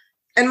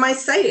 And my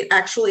site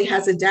actually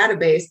has a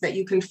database that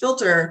you can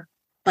filter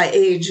by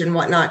age and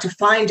whatnot to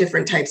find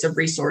different types of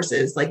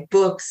resources like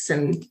books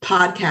and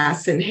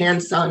podcasts and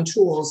hands-on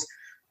tools.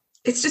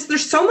 It's just,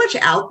 there's so much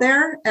out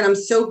there, and I'm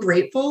so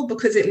grateful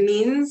because it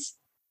means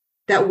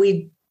that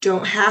we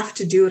don't have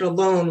to do it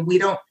alone. We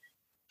don't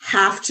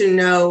have to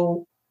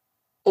know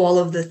all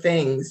of the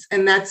things.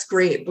 And that's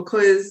great,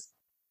 because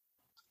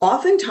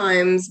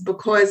oftentimes,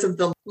 because of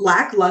the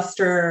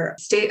lackluster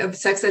state of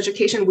sex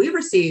education we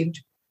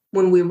received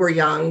when we were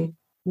young,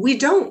 we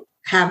don't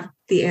have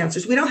the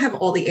answers. We don't have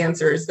all the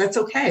answers. That's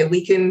okay.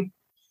 We can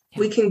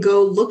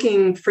go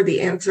looking for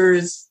the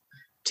answers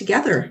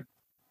together.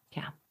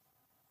 Yeah.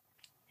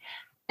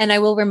 And I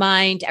will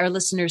remind our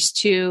listeners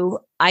too,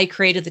 I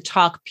created the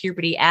Talk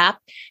Puberty app,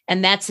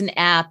 and that's an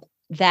app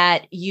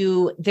that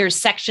there's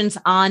sections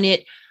on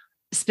it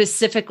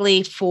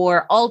specifically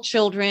for all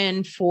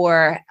children,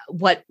 for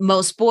what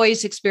most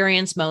boys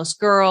experience, most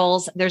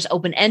girls. There's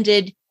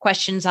open-ended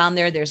questions on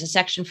there. There's a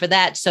section for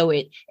that. So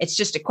it's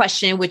just a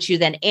question in which you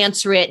then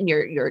answer it, and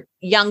your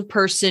young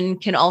person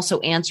can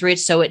also answer it.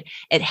 So it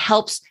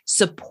helps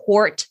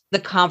support the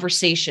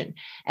conversation.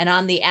 And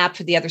on the app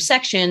for the other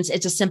sections,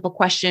 it's a simple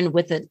question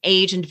with an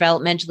age and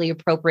developmentally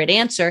appropriate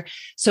answer.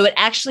 So it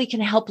actually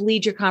can help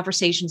lead your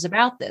conversations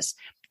about this,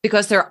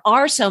 because there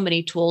are so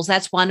many tools.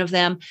 That's one of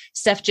them.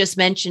 Steph just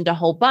mentioned a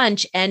whole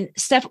bunch. And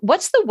Steph,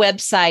 what's the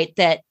website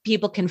that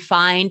people can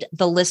find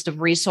the list of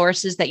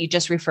resources that you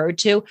just referred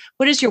to?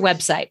 What is your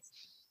website?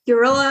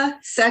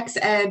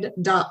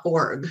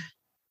 GuerrillaSexEd.org. Do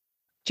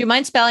you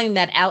mind spelling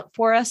that out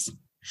for us?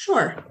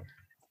 Sure.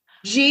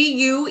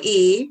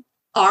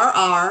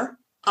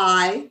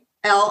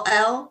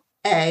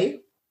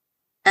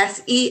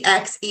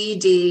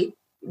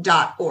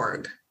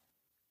 GuerrillaSexed.org.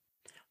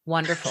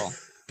 Wonderful.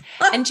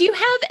 And do you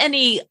have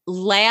any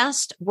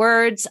last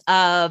words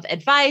of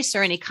advice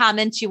or any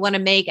comments you want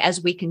to make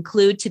as we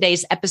conclude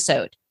today's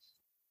episode?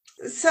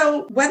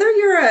 So whether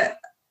you're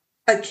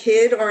a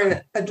kid or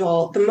an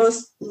adult, the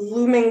most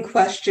looming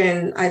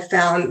question I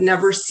found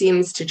never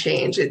seems to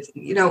change. It's,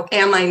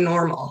 am I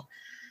normal?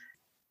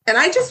 And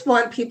I just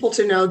want people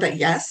to know that,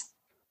 yes,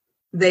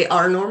 they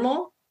are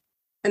normal,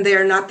 and they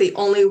are not the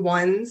only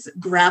ones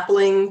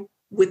grappling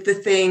with the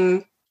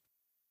thing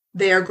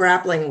they are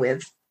grappling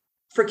with.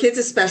 For kids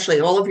especially,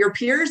 all of your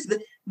peers,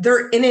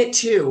 they're in it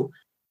too.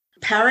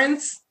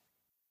 Parents,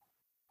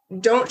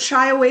 don't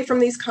shy away from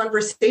these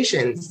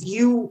conversations.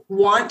 You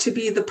want to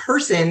be the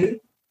person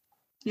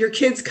your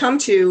kids come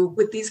to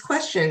with these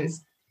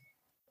questions,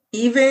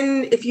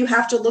 even if you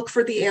have to look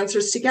for the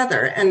answers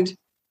together. And,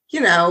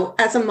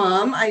 as a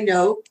mom, I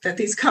know that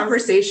these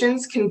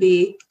conversations can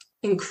be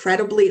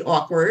incredibly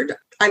awkward.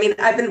 I mean,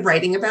 I've been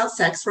writing about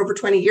sex for over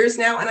 20 years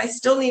now, and I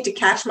still need to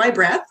catch my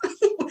breath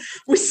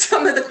with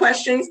some of the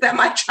questions that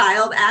my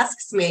child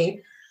asks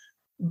me.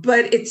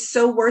 But it's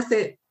so worth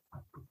it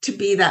to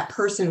be that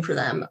person for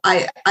them.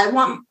 I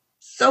want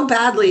so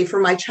badly for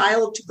my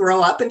child to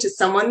grow up into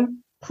someone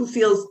who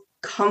feels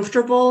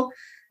comfortable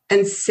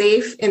and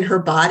safe in her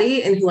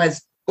body, and who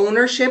has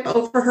ownership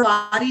over her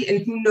body,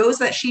 and who knows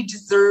that she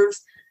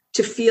deserves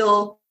to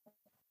feel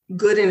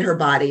good in her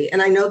body.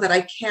 And I know that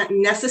I can't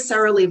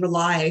necessarily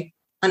rely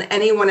on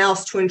anyone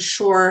else to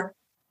ensure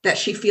that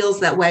she feels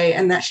that way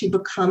and that she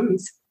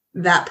becomes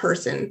that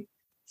person.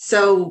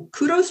 So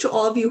kudos to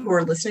all of you who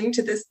are listening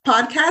to this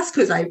podcast,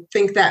 because I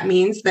think that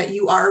means that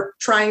you are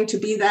trying to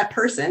be that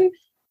person.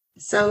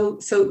 So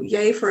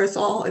yay for us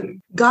all,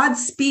 and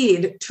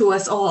Godspeed to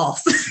us all.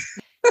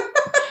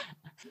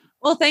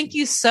 Well, thank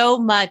you so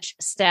much,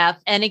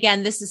 Steph. And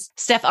again, this is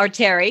Steph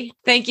Arteri.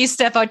 Thank you,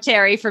 Steph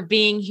Arteri, for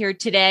being here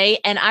today.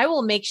 And I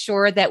will make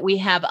sure that we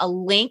have a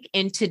link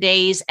in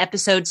today's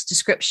episode's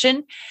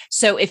description.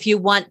 So if you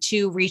want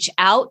to reach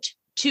out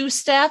to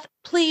Steph,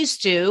 please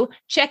do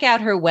check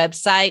out her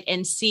website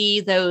and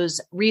see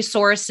those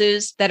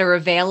resources that are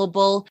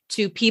available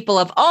to people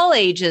of all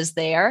ages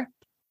there.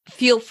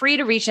 Feel free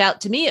to reach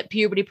out to me at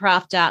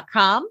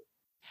pubertyprof.com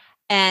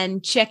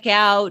and check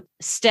out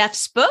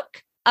Steph's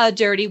book, A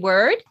Dirty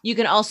Word. You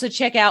can also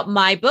check out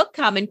my book,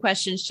 Common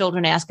Questions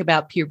Children Ask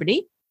About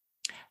Puberty.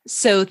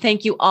 So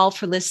thank you all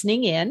for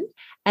listening in,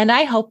 and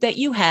I hope that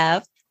you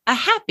have a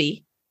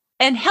happy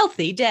and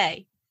healthy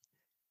day.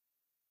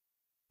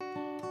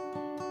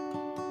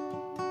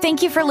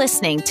 Thank you for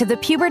listening to the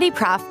Puberty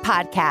Prof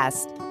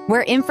podcast,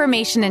 where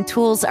information and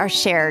tools are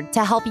shared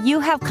to help you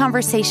have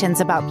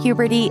conversations about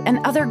puberty and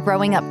other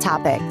growing up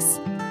topics.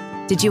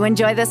 Did you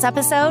enjoy this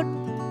episode?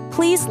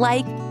 Please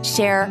like,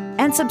 share,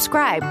 and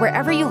subscribe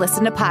wherever you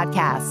listen to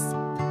podcasts.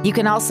 You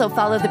can also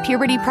follow the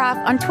Puberty Prof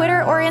on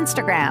Twitter or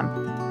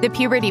Instagram. The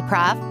Puberty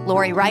Prof,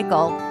 Lori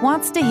Reichel,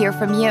 wants to hear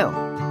from you.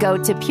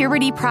 Go to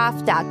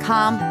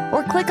pubertyprof.com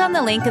or click on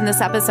the link in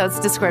this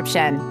episode's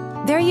description.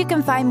 There you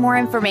can find more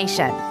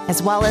information,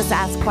 as well as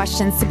ask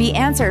questions to be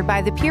answered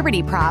by the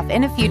Puberty Prof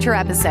in a future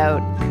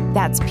episode.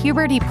 That's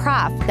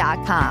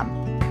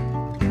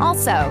pubertyprof.com.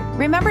 Also,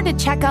 remember to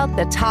check out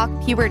the Talk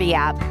Puberty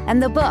app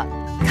and the book,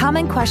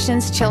 Common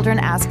Questions Children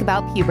Ask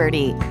About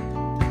Puberty.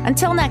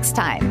 Until next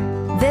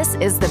time, this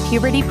is the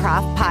Puberty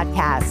Prof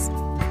podcast,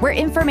 where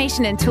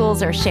information and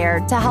tools are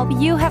shared to help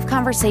you have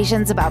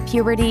conversations about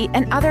puberty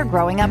and other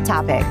growing up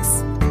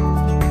topics.